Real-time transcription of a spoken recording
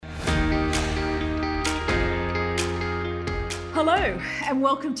Hello, and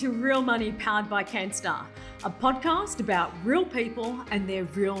welcome to Real Money powered by CanStar, a podcast about real people and their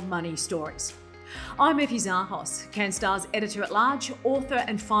real money stories. I'm Effie Zahos, CanStar's editor-at-large, author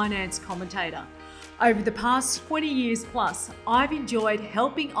and finance commentator. Over the past 20 years plus, I've enjoyed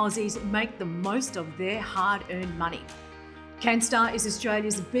helping Aussies make the most of their hard-earned money. CanStar is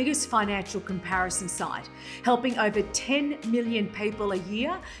Australia's biggest financial comparison site, helping over 10 million people a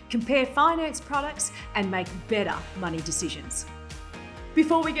year compare finance products and make better money decisions.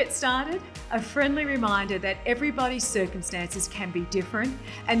 Before we get started, a friendly reminder that everybody's circumstances can be different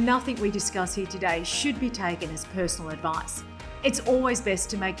and nothing we discuss here today should be taken as personal advice. It's always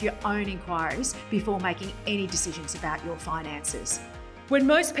best to make your own inquiries before making any decisions about your finances. When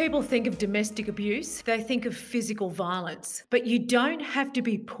most people think of domestic abuse, they think of physical violence, but you don't have to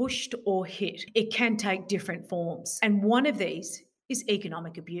be pushed or hit. It can take different forms, and one of these is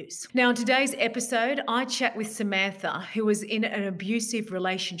economic abuse. Now, in today's episode, I chat with Samantha, who was in an abusive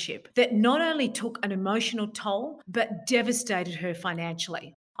relationship that not only took an emotional toll, but devastated her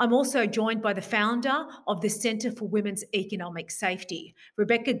financially. I'm also joined by the founder of the Centre for Women's Economic Safety,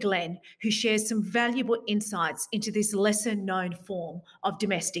 Rebecca Glenn, who shares some valuable insights into this lesser-known form of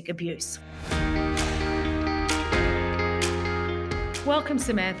domestic abuse. Welcome,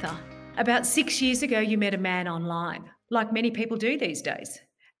 Samantha. About 6 years ago, you met a man online, like many people do these days,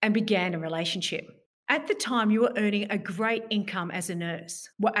 and began a relationship. At the time, you were earning a great income as a nurse,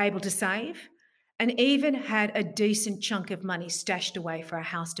 were able to save, and even had a decent chunk of money stashed away for a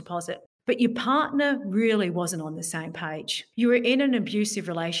house deposit. But your partner really wasn't on the same page. You were in an abusive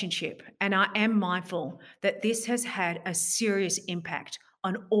relationship, and I am mindful that this has had a serious impact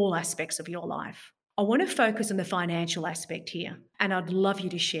on all aspects of your life. I want to focus on the financial aspect here, and I'd love you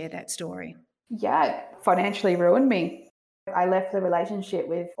to share that story. Yeah, it financially ruined me. I left the relationship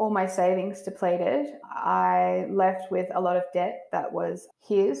with all my savings depleted. I left with a lot of debt that was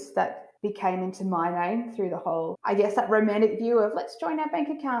his, that became into my name through the whole, I guess, that romantic view of let's join our bank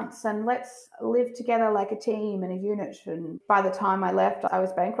accounts and let's live together like a team and a unit. And by the time I left, I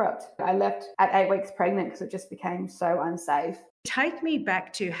was bankrupt. I left at 8 weeks pregnant because it just became so unsafe. Take me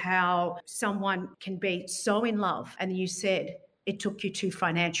back to how someone can be so in love, and you said it took you to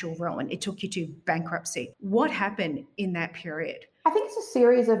financial ruin, it took you to bankruptcy. What happened in that period? I think it's a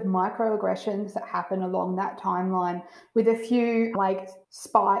series of microaggressions that happen along that timeline with a few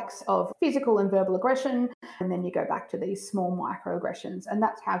spikes of physical and verbal aggression. And then you go back to these small microaggressions. And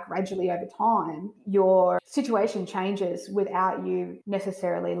that's how gradually over time your situation changes without you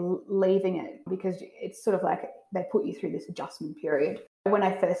necessarily leaving it, because it's sort of like they put you through this adjustment period. When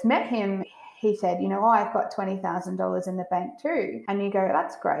I first met him, he said, I've got $20,000 in the bank too. And you go,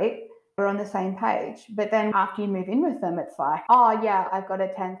 that's great. We're on the same page. But then after you move in with them, it's like, oh yeah, I've got a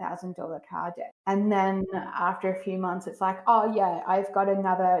 $10,000 car debt. And then after a few months, it's like, oh yeah, I've got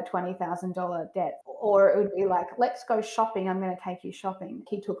another $20,000 debt. Or it would be like, let's go shopping. I'm going to take you shopping.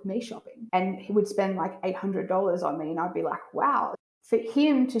 He took me shopping and he would spend like $800 on me. And I'd be like, wow. For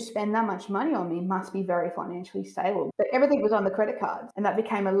him to spend that much money on me must be very financially stable. But everything was on the credit card. And that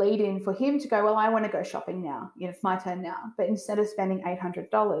became a lead in for him to go, well, I want to go shopping now. It's my turn now. But instead of spending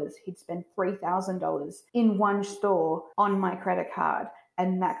 $800, he'd spend $3,000 in one store on my credit card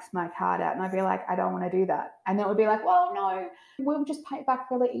and max my card out. And I'd be like, I don't want to do that. And then it would be like, well, no, we'll just pay it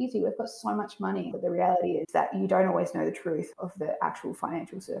back really easy. We've got so much money. But the reality is that you don't always know the truth of the actual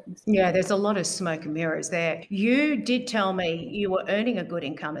financial circumstances. Yeah, there's a lot of smoke and mirrors there. You did tell me you were earning a good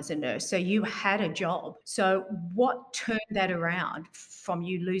income as a nurse, so you had a job. So what turned that around from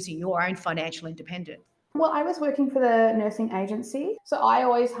you losing your own financial independence? Well, I was working for the nursing agency. So I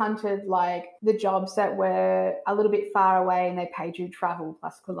always hunted the jobs that were a little bit far away and they paid you travel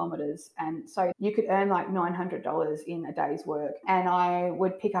plus kilometers. And so you could earn like $900 in a day's work. And I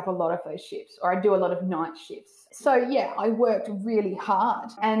would pick up a lot of those shifts, or I'd do a lot of night shifts. So yeah, I worked really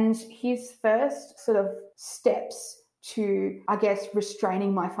hard. And his first sort of steps to, I guess,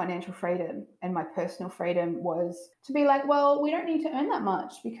 restraining my financial freedom and my personal freedom was to be like, well, we don't need to earn that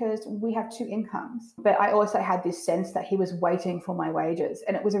much because we have two incomes. But I also had this sense that he was waiting for my wages,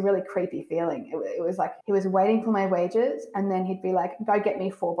 and it was a really creepy feeling. It was like he was waiting for my wages, and then he'd be like, go get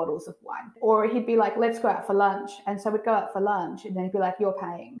me 4 bottles of wine. Or he'd be like, let's go out for lunch. And so we'd go out for lunch, and then he'd be like, you're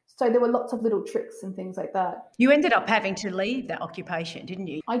paying. So there were lots of little tricks and things like that. You ended up having to leave that occupation, didn't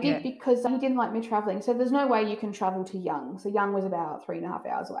you? I did, because he didn't like me traveling. So there's no way you can travel to Young. So Young was about 3.5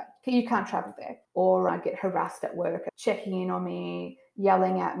 hours away. You can't travel there. Or I'd get harassed at work, checking in on me,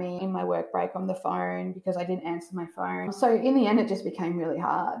 yelling at me in my work break on the phone because I didn't answer my phone. So in the end, it just became really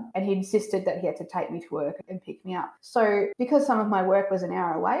hard. And he insisted that he had to take me to work and pick me up. So because some of my work was an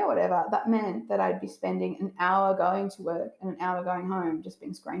hour away or whatever, that meant that I'd be spending an hour going to work and an hour going home, just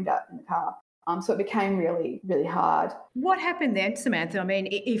being screamed at in the car. So it became really, really hard. What happened then, Samantha? I mean,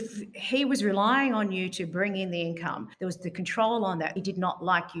 if he was relying on you to bring in the income, there was the control on that. He did not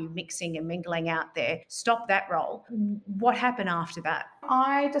like you mixing and mingling out there. Stop that role. What happened after that?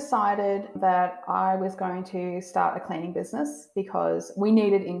 I decided that I was going to start a cleaning business because we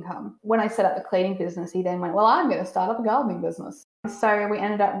needed income. When I set up the cleaning business, he then went, well, I'm going to start up a gardening business. So we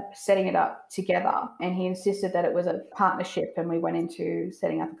ended up setting it up together, and he insisted that it was a partnership, and we went into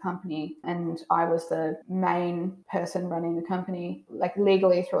setting up a company, and I was the main person running the company, like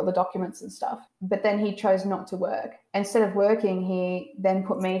legally through all the documents and stuff. But then he chose not to work. Instead of working, he then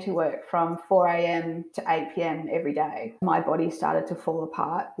put me to work from 4 a.m. to 8 p.m. every day. My body started to fall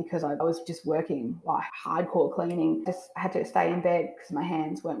apart because I was just working like hardcore cleaning. Just had to stay in bed because my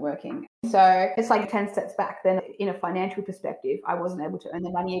hands weren't working. So it's like 10 steps back. Then in a financial perspective, I wasn't able to earn the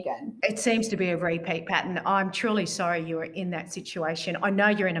money again. It seems to be a repeat pattern. I'm truly sorry you were in that situation. I know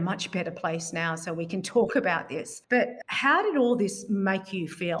you're in a much better place now, so we can talk about this. But how did all this make you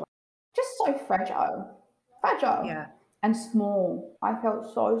feel? Just so fragile. Yeah. And small. I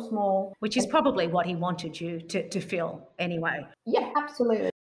felt so small. Which is probably what he wanted you to feel anyway. Yeah,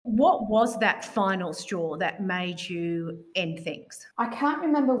 absolutely. What was that final straw that made you end things? I can't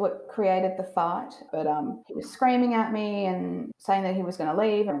remember what created the fight, but he was screaming at me and saying that he was going to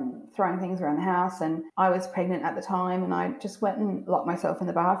leave and throwing things around the house. And I was pregnant at the time, and I just went and locked myself in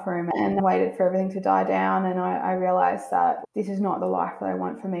the bathroom and waited for everything to die down. And I realised that this is not the life that I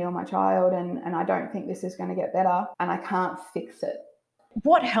want for me or my child, and I don't think this is going to get better, and I can't fix it.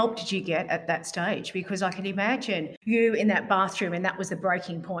 What help did you get at that stage? Because I can imagine you in that bathroom and that was the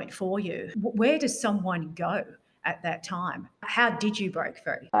breaking point for you. Where does someone go at that time? How did you break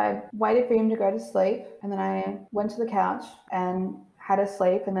free? I waited for him to go to sleep, and then I went to the couch and had a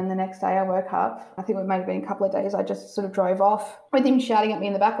sleep. And then the next day I woke up. I think it might have been a couple of days. I just sort of drove off with him shouting at me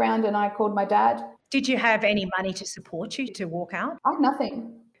in the background, and I called my dad. Did you have any money to support you to walk out? I had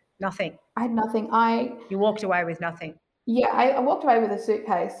nothing. Nothing. I had nothing. You walked away with nothing. Yeah, I walked away with a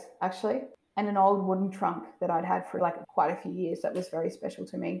suitcase, actually, and an old wooden trunk that I'd had for like quite a few years that was very special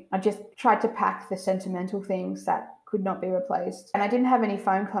to me. I just tried to pack the sentimental things that could not be replaced. And I didn't have any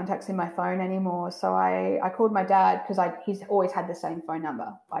phone contacts in my phone anymore. So I called my dad because he's always had the same phone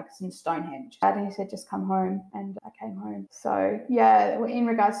number, like since Stonehenge. And he said, just come home. And I came home. So yeah, in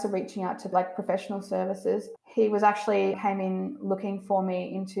regards to reaching out to like professional services, he was actually came in looking for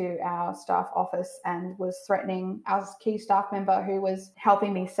me into our staff office and was threatening our key staff member who was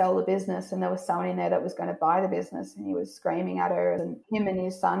helping me sell the business. And there was someone in there that was going to buy the business, and he was screaming at her, and him and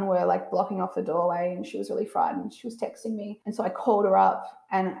his son were like blocking off the doorway, and she was really frightened. She was texting me. And so I called her up,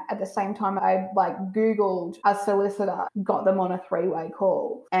 and at the same time I like Googled a solicitor, got them on a 3-way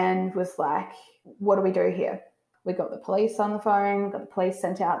call, and was like, what do we do here? We got the police on the phone, got the police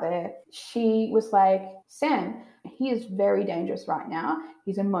sent out there. She was like, Sam, he is very dangerous right now.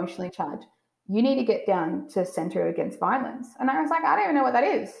 He's emotionally charged. You need to get down to Centre Against Violence. And I was like, I don't even know what that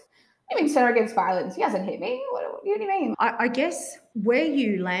is. What do you mean Centre Against Violence? He hasn't hit me. What do you mean? I guess where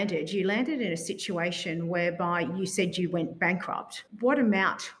you landed in a situation whereby you said you went bankrupt. What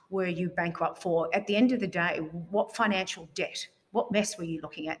amount were you bankrupt for? At the end of the day, what financial debt? What mess were you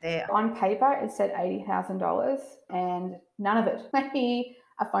looking at there? On paper, it said $80,000, and none of it, maybe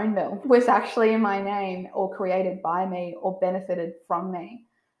a phone bill, was actually in my name or created by me or benefited from me.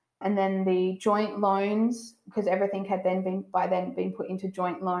 And then the joint loans, because everything had then been put into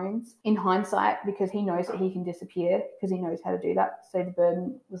joint loans. In hindsight, because he knows that he can disappear, because he knows how to do that. So the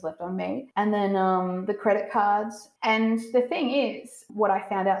burden was left on me. And then the credit cards. And the thing is, what I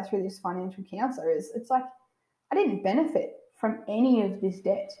found out through this financial counselor is it's like I didn't benefit from any of this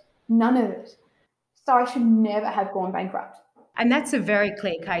debt, none of it. So I should never have gone bankrupt. And that's a very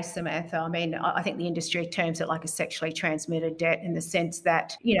clear case, Samantha. I mean, I think the industry terms it like a sexually transmitted debt in the sense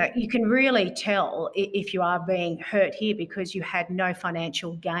that, you can really tell if you are being hurt here because you had no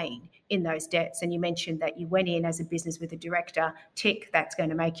financial gain in those debts. And you mentioned that you went in as a business with a director, tick, that's going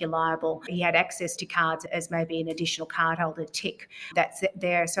to make you liable. He had access to cards as maybe an additional card holder, tick, that's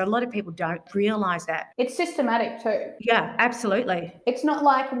there. So a lot of people don't realise that. It's systematic too. Yeah, absolutely. It's not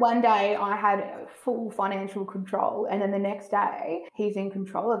like one day I had full financial control and then the next day he's in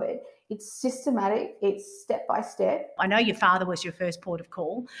control of it. It's systematic. It's step by step. I know your father was your first port of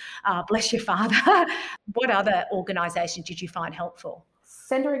call. Bless your father. What other organisations did you find helpful?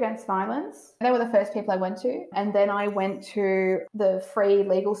 Centre Against Violence. They were the first people I went to. And then I went to the free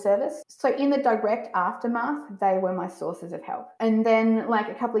legal service. So in the direct aftermath, they were my sources of help. And then like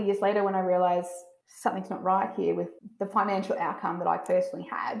a couple of years later, when I realised something's not right here with the financial outcome that I personally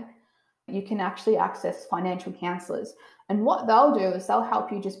had, you can actually access financial counsellors. And what they'll do is they'll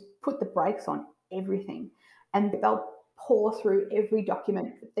help you just put the brakes on everything. And they'll pour through every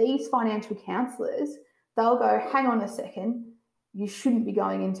document. These financial counsellors, they'll go, hang on a second, you shouldn't be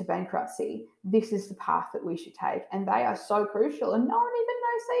going into bankruptcy. This is the path that we should take. And they are so crucial. And no one even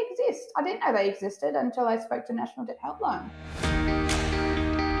knows they exist. I didn't know they existed until I spoke to National Debt Helpline.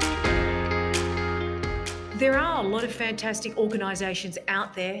 There are a lot of fantastic organisations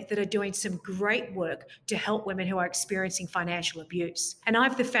out there that are doing some great work to help women who are experiencing financial abuse. And I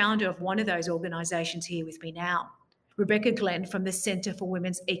have the founder of one of those organisations here with me now, Rebecca Glenn from the Centre for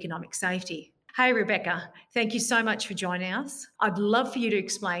Women's Economic Safety. Hey, Rebecca, thank you so much for joining us. I'd love for you to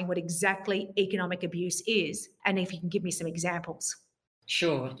explain what exactly economic abuse is and if you can give me some examples.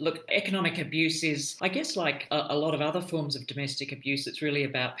 Sure. Look, economic abuse is, I guess, like a lot of other forms of domestic abuse, it's really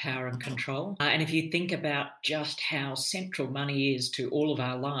about power and control. And if you think about just how central money is to all of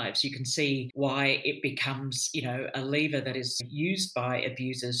our lives, you can see why it becomes, a lever that is used by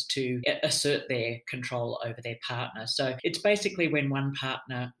abusers to assert their control over their partner. So it's basically when one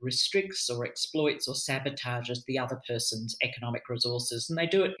partner restricts or exploits or sabotages the other person's economic resources. And they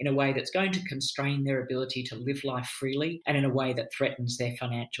do it in a way that's going to constrain their ability to live life freely and in a way that threatens their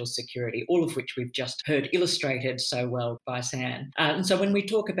financial security, all of which we've just heard illustrated so well by Sam. And so when we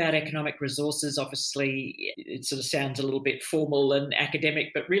talk about economic resources, obviously it sort of sounds a little bit formal and academic,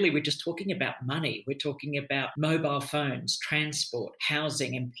 but really we're just talking about money. We're talking about mobile phones, transport,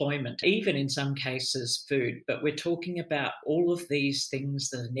 housing, employment, even in some cases food. But we're talking about all of these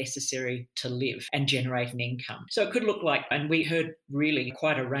things that are necessary to live and generate an income. So it could look like, and we heard really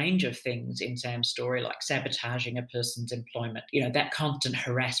quite a range of things in Sam's story, like sabotaging a person's employment, that constant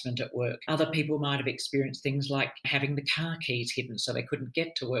harassment at work. Other people might have experienced things like having the car keys hidden so they couldn't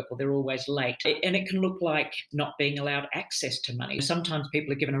get to work or they're always late. And it can look like not being allowed access to money. Sometimes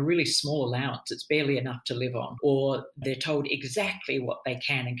people are given a really small allowance. It's barely enough to live on, or they're told exactly what they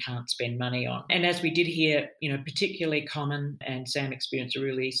can and can't spend money on. And as we did hear, particularly common, and Sam experienced a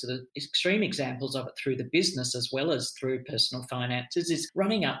really sort of extreme examples of it through the business as well as through personal finances, is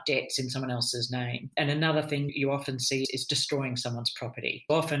running up debts in someone else's name. And another thing you often see is destroying someone's property.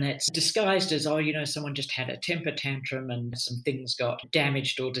 Often it's disguised as, someone just had a temper tantrum and some things got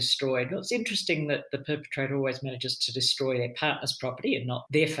damaged or destroyed. Well, it's interesting that the perpetrator always manages to destroy their partner's property and not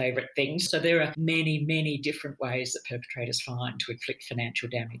their favourite things. So there are many, many different ways that perpetrators find to inflict financial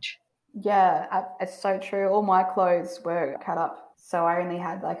damage. Yeah, it's so true. All my clothes were cut up. So I only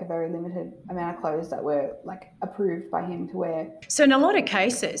had like a very limited amount of clothes that were like approved by him to wear. So in a lot of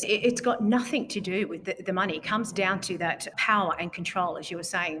cases, it's got nothing to do with the money. It comes down to that power and control, as you were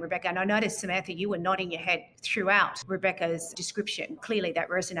saying, Rebecca. And I noticed, Samantha, you were nodding your head throughout Rebecca's description. Clearly that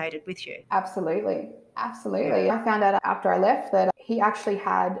resonated with you. Absolutely. I found out after I left that he actually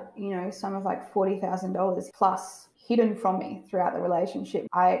had, some of like $40,000 plus hidden from me throughout the relationship.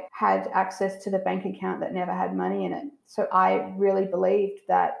 I had access to the bank account that never had money in it. So I really believed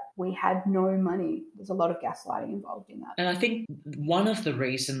that we had no money. There's a lot of gaslighting involved in that. And I think one of the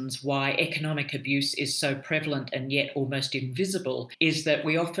reasons why economic abuse is so prevalent and yet almost invisible is that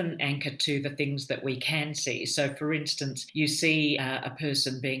we often anchor to the things that we can see. So for instance, you see a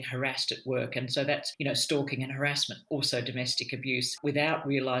person being harassed at work, and so that's, stalking and harassment, also domestic abuse, without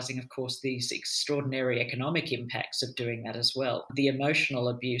realising, of course, these extraordinary economic impacts of doing that as well. The emotional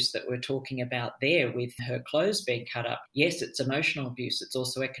abuse that we're talking about there with her clothes being cut up, yes, it's emotional abuse, it's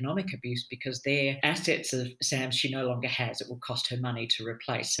also economic abuse because their assets of Sam's she no longer has. It will cost her money to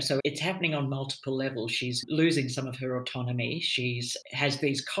replace. So it's happening on multiple levels. She's losing some of her autonomy. She's has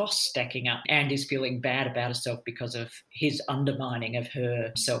these costs stacking up and is feeling bad about herself because of his undermining of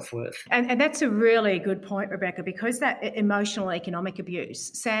her self-worth. And that's a really good point, Rebecca, because that emotional economic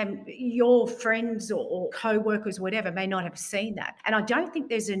abuse, Sam, your friends or co-workers, whatever, may not have seen that. And I don't think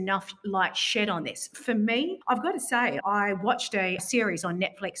there's enough light shed on this. For me, I've got to say, I watched a series on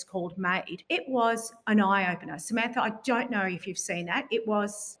Netflix called Made. It was an eye-opener. Samantha, I don't know if you've seen that. It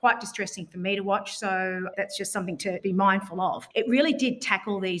was quite distressing for me to watch, so that's just something to be mindful of. It really did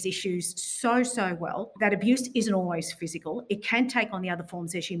tackle these issues so well, that abuse isn't always physical. It can take on the other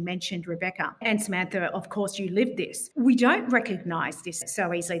forms, as you mentioned, Rebecca. And Samantha, of course, you lived this. We don't recognise this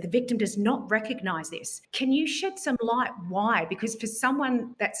so easily. The victim does not recognise this. Can you shed some light why? Because for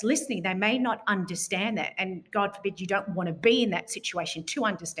someone that's listening, they may not understand that. And God forbid you don't want to be in that situation to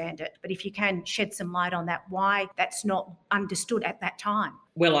understand understand it. But if you can shed some light on that, why that's not understood at that time.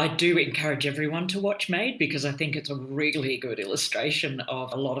 Well, I do encourage everyone to watch Made because I think it's a really good illustration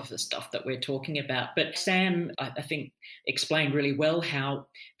of a lot of the stuff that we're talking about. But Sam, I think, explained really well how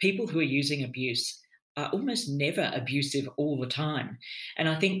people who are using abuse are almost never abusive all the time. And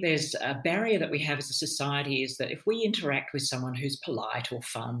I think there's a barrier that we have as a society is that if we interact with someone who's polite or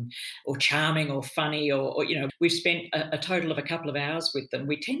fun or charming or funny or we've spent a total of a couple of hours with them,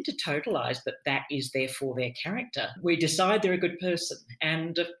 we tend to totalize that is therefore their character. We decide they're a good person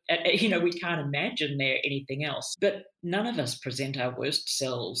and, we can't imagine they're anything else. But none of us present our worst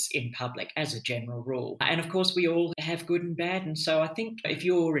selves in public as a general rule. And of course, we all have good and bad. And so I think if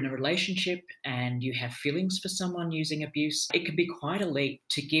you're in a relationship and you have feelings for someone using abuse, it can be quite a leap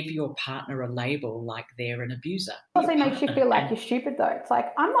to give your partner a label like they're an abuser. It also makes you feel like you're stupid though. It's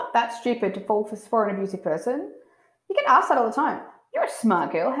like, I'm not that stupid to fall for an abusive person. You get asked that all the time. You're a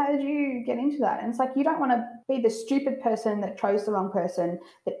smart girl. How did you get into that? And it's like, you don't want to be the stupid person that chose the wrong person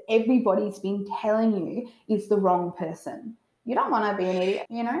that everybody's been telling you is the wrong person. You don't want to be an idiot,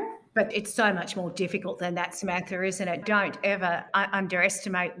 But it's so much more difficult than that, Samantha, isn't it? Don't ever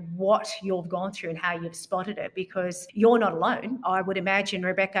underestimate what you've gone through and how you've spotted it, because you're not alone. I would imagine,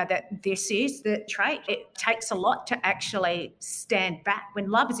 Rebecca, that this is the trait. It takes a lot to actually stand back. When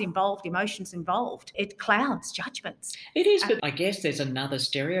love is involved, emotions involved, it clouds judgments. It is, but I guess there's another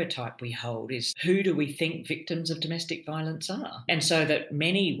stereotype we hold is who do we think victims of domestic violence are? And so that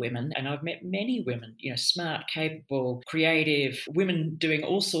many women, and I've met many women, smart, capable, creative, women doing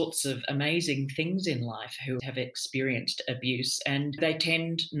all sorts of amazing things in life who have experienced abuse, and they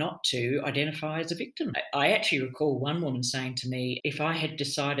tend not to identify as a victim. I actually recall one woman saying to me, if I had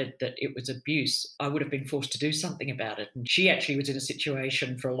decided that it was abuse, I would have been forced to do something about it. And she actually was in a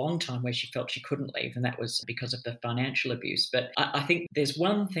situation for a long time where she felt she couldn't leave, and that was because of the financial abuse. But I think there's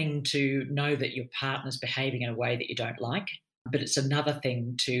one thing to know that your partner's behaving in a way that you don't like, but it's another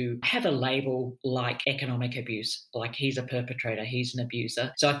thing to have a label like economic abuse, like he's a perpetrator, he's an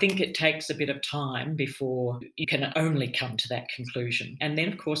abuser. So I think it takes a bit of time before you can only come to that conclusion. And then,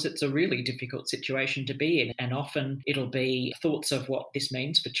 of course, it's a really difficult situation to be in. And often it'll be thoughts of what this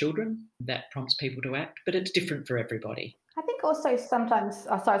means for children that prompts people to act, but it's different for everybody. I think also sometimes,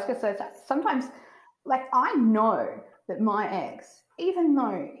 like I know that my ex, even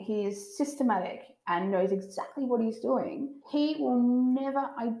though he is systematic and knows exactly what he's doing, he will never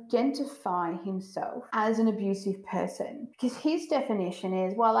identify himself as an abusive person, because his definition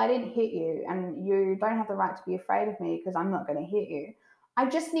is, well, I didn't hit you and you don't have the right to be afraid of me because I'm not going to hit you. I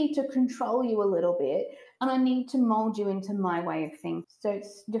just need to control you a little bit and I need to mold you into my way of thinking. So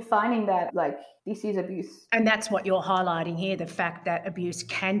it's defining that, like, this is abuse. And that's what you're highlighting here, the fact that abuse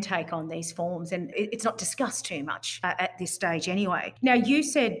can take on these forms, and it's not discussed too much at this stage anyway. Now, you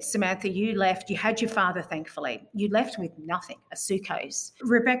said, Samantha, you left, you had your father, thankfully. You left with nothing, a suitcase.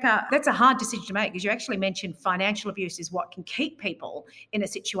 Rebecca, that's a hard decision to make, because you actually mentioned financial abuse is what can keep people in a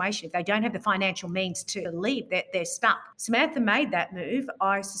situation. If they don't have the financial means to leave, they're stuck. Samantha made that move.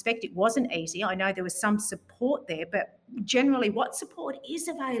 I suspect it wasn't easy. I know there was some support there, but generally what support is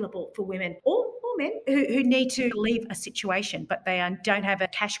available for women or men who need to leave a situation, but they don't have a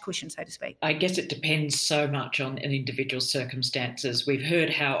cash cushion, so to speak? I guess it depends so much on an individual's circumstances. We've heard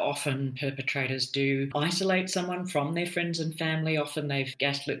how often perpetrators do isolate someone from their friends and family. Often they've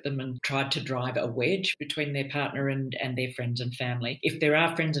gaslit them and tried to drive a wedge between their partner and their friends and family. If there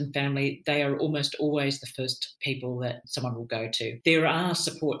are friends and family, they are almost always the first people that someone will go to. There are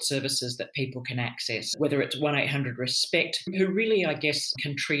support services that people can access, whether it's 1-800-RESPECT, who really, I guess,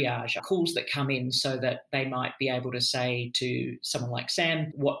 can triage calls that come in so that they might be able to say to someone like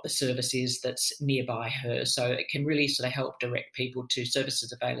Sam what the service is that's nearby her. So it can really sort of help direct people to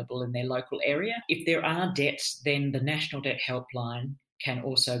services available in their local area. If there are debts, then the National Debt Helpline can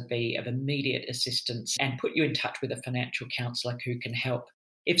also be of immediate assistance and put you in touch with a financial counsellor who can help.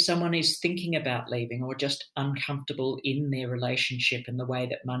 If someone is thinking about leaving or just uncomfortable in their relationship and the way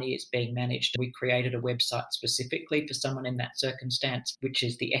that money is being managed, we created a website specifically for someone in that circumstance, which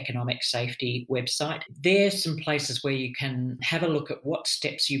is the Economic Safety website. There's some places where you can have a look at what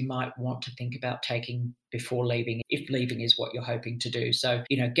steps you might want to think about taking before leaving, if leaving is what you're hoping to do. So,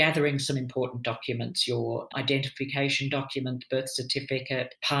 gathering some important documents, your identification document, birth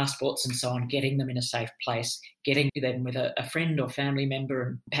certificate, passports and so on, getting them in a safe place, getting them with a friend or family member,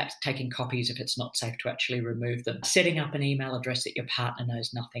 and perhaps taking copies if it's not safe to actually remove them. Setting up an email address that your partner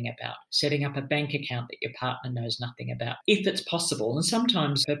knows nothing about. Setting up a bank account that your partner knows nothing about, if it's possible. And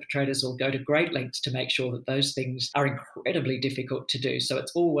sometimes perpetrators will go to great lengths to make sure that those things are incredibly difficult to do. So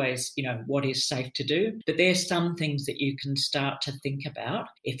it's always, what is safe to do. But there's some things that you can start to think about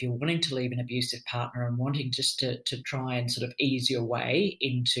if you're wanting to leave an abusive partner and wanting just to try and sort of ease your way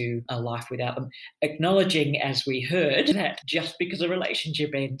into a life without them. Acknowledging, as we heard, that just because a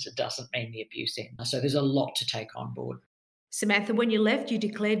relationship ends, it doesn't mean the abuse ends. So there's a lot to take on board. Samantha, when you left, you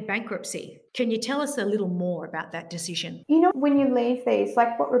declared bankruptcy. Can you tell us a little more about that decision? You know, when you leave these,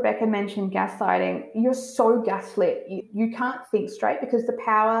 like what Rebecca mentioned, gaslighting, you're so gaslit. You can't think straight because the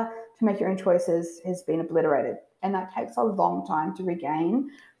power to make your own choices has been obliterated. And that takes a long time to regain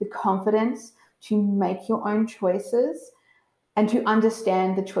the confidence to make your own choices and to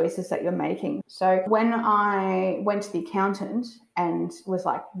understand the choices that you're making. So when I went to the accountant and was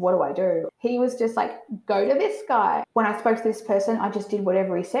like, what do I do? He was just like, go to this guy. When I spoke to this person, I just did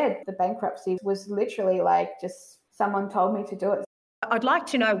whatever he said. The bankruptcy was literally like just someone told me to do it. I'd like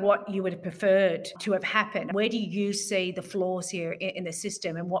to know what you would have preferred to have happened. Where do you see the flaws here in the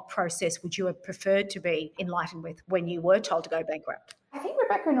system, and what process would you have preferred to be enlightened with when you were told to go bankrupt? I think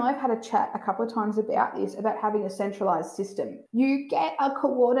Rebecca and I have had a chat a couple of times about this, about having a centralised system. You get a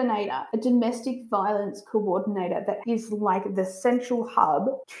coordinator, a domestic violence coordinator that is like the central hub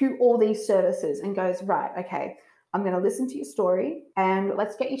to all these services and goes, right, okay, I'm going to listen to your story and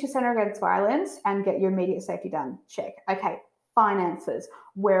let's get you to Centre Against Violence and get your immediate safety done. Check. Okay. Finances,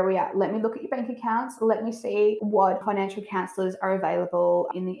 where are we at? Let me look at your bank accounts. Let me see what financial counsellors are available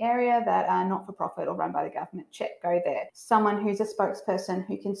in the area that are not for profit or run by the government. Check, go there. Someone who's a spokesperson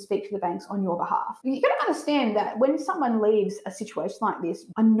who can speak to the banks on your behalf. You've got to understand that when someone leaves a situation like this,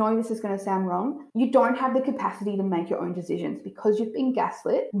 I know this is going to sound wrong, you don't have the capacity to make your own decisions because you've been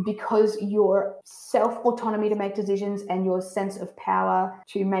gaslit, because your self-autonomy to make decisions and your sense of power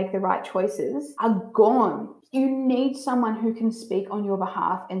to make the right choices are gone. You need someone who can speak on your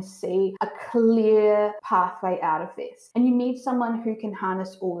behalf and see a clear pathway out of this. And you need someone who can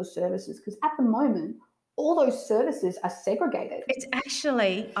harness all the services because at the moment, all those services are segregated. It's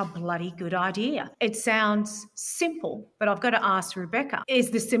actually a bloody good idea. It sounds simple, but I've got to ask Rebecca, is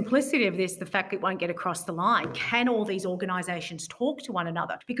the simplicity of this the fact it won't get across the line? Can all these organisations talk to one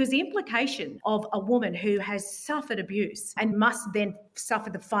another? Because the implication of a woman who has suffered abuse and must then suffer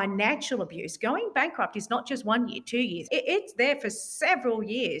the financial abuse, going bankrupt is not just 1 year, 2 years. It's there for several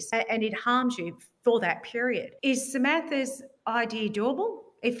years and it harms you for that period. Is Samantha's idea doable?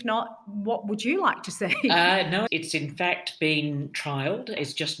 If not, what would you like to see? No, it's in fact been trialled.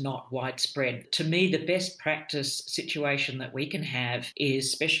 It's just not widespread. To me, the best practice situation that we can have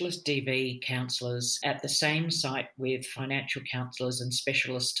is specialist DV counsellors at the same site with financial counsellors and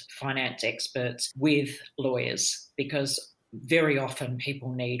specialist finance experts with lawyers, because very often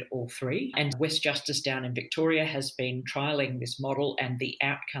people need all three. And West Justice down in Victoria has been trialling this model and the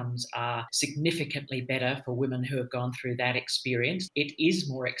outcomes are significantly better for women who have gone through that experience. It is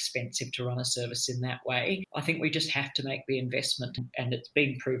more expensive to run a service in that way. I think we just have to make the investment and it's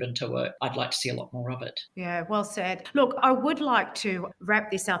been proven to work. I'd like to see a lot more of it. Yeah, well said. Look, I would like to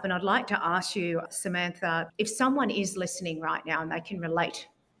wrap this up and I'd like to ask you, Samantha, if someone is listening right now and they can relate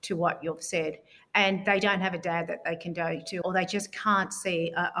to what you've said and they don't have a dad that they can go to or they just can't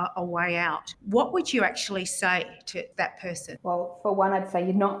see a way out, what would you actually say to that person? Well, for one, I'd say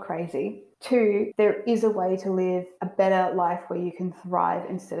you're not crazy. Two, there is a way to live a better life where you can thrive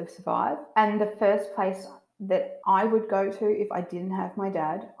instead of survive. And the first place that I would go to if I didn't have my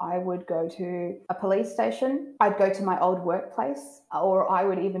dad, I would go to a police station. I'd go to my old workplace, or I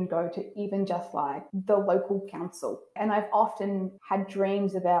would even go to even just like the local council. And I've often had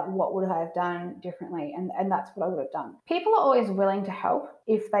dreams about what would I have done differently. And that's what I would have done. People are always willing to help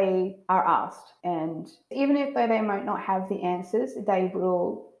if they are asked. And even if they might not have the answers, they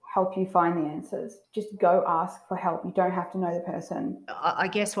will help you find the answers. Just go ask for help. You don't have to know the person. I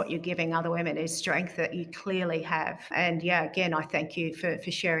guess what you're giving other women is strength that you clearly have. And yeah, again, I thank you for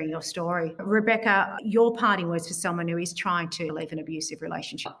sharing your story. Rebecca, your parting words for someone who is trying to leave an abusive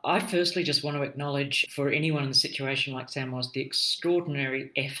relationship. I firstly just want to acknowledge for anyone in a situation like Sam was, the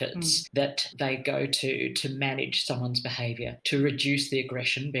extraordinary efforts that they go to manage someone's behaviour, to reduce the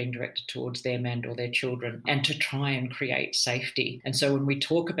aggression being directed towards them and or their children, and to try and create safety. And so when we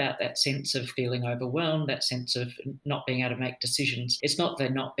talk about that sense of feeling overwhelmed, that sense of not being able to make decisions, it's not they're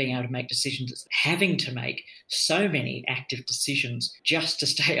not being able to make decisions, it's having to make so many active decisions just to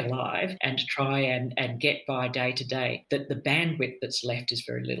stay alive and to try and get by day to day, that the bandwidth that's left is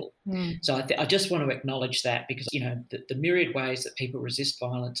very little. So I just want to acknowledge that, because the myriad ways that people resist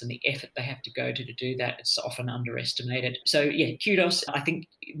violence and the effort they have to go to do that, it's often underestimated. So yeah, kudos. I think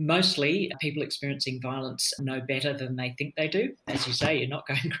mostly people experiencing violence know better than they think they do. As you say, you're not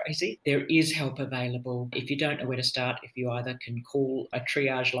going crazy. There is help available. If you don't know where to start, if you either can call a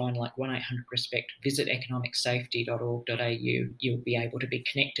triage line like 1-800-RESPECT, visit economicsafety.org.au, you'll be able to be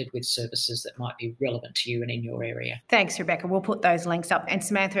connected with services that might be relevant to you and in your area. Thanks, Rebecca. We'll put those links up. And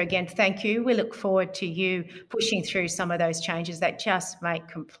Samantha, again, thank you. We look forward to you pushing through some of those changes that just make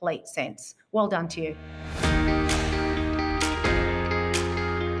complete sense. Well done to you.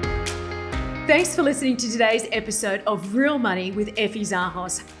 Thanks for listening to today's episode of Real Money with Effie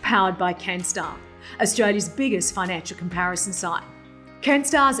Zahos, powered by CanStar, Australia's biggest financial comparison site.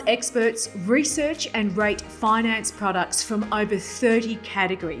 CanStar's experts research and rate finance products from over 30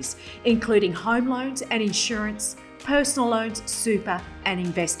 categories, including home loans and insurance, personal loans, super, and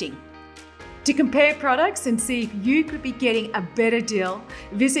investing. To compare products and see if you could be getting a better deal,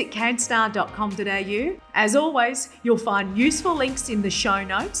 visit canstar.com.au. As always, you'll find useful links in the show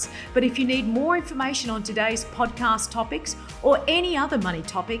notes, but if you need more information on today's podcast topics or any other money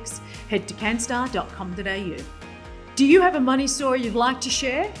topics, head to canstar.com.au. Do you have a money story you'd like to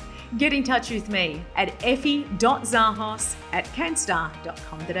share? Get in touch with me at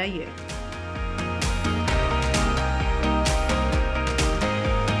effie.zahos@canstar.com.au.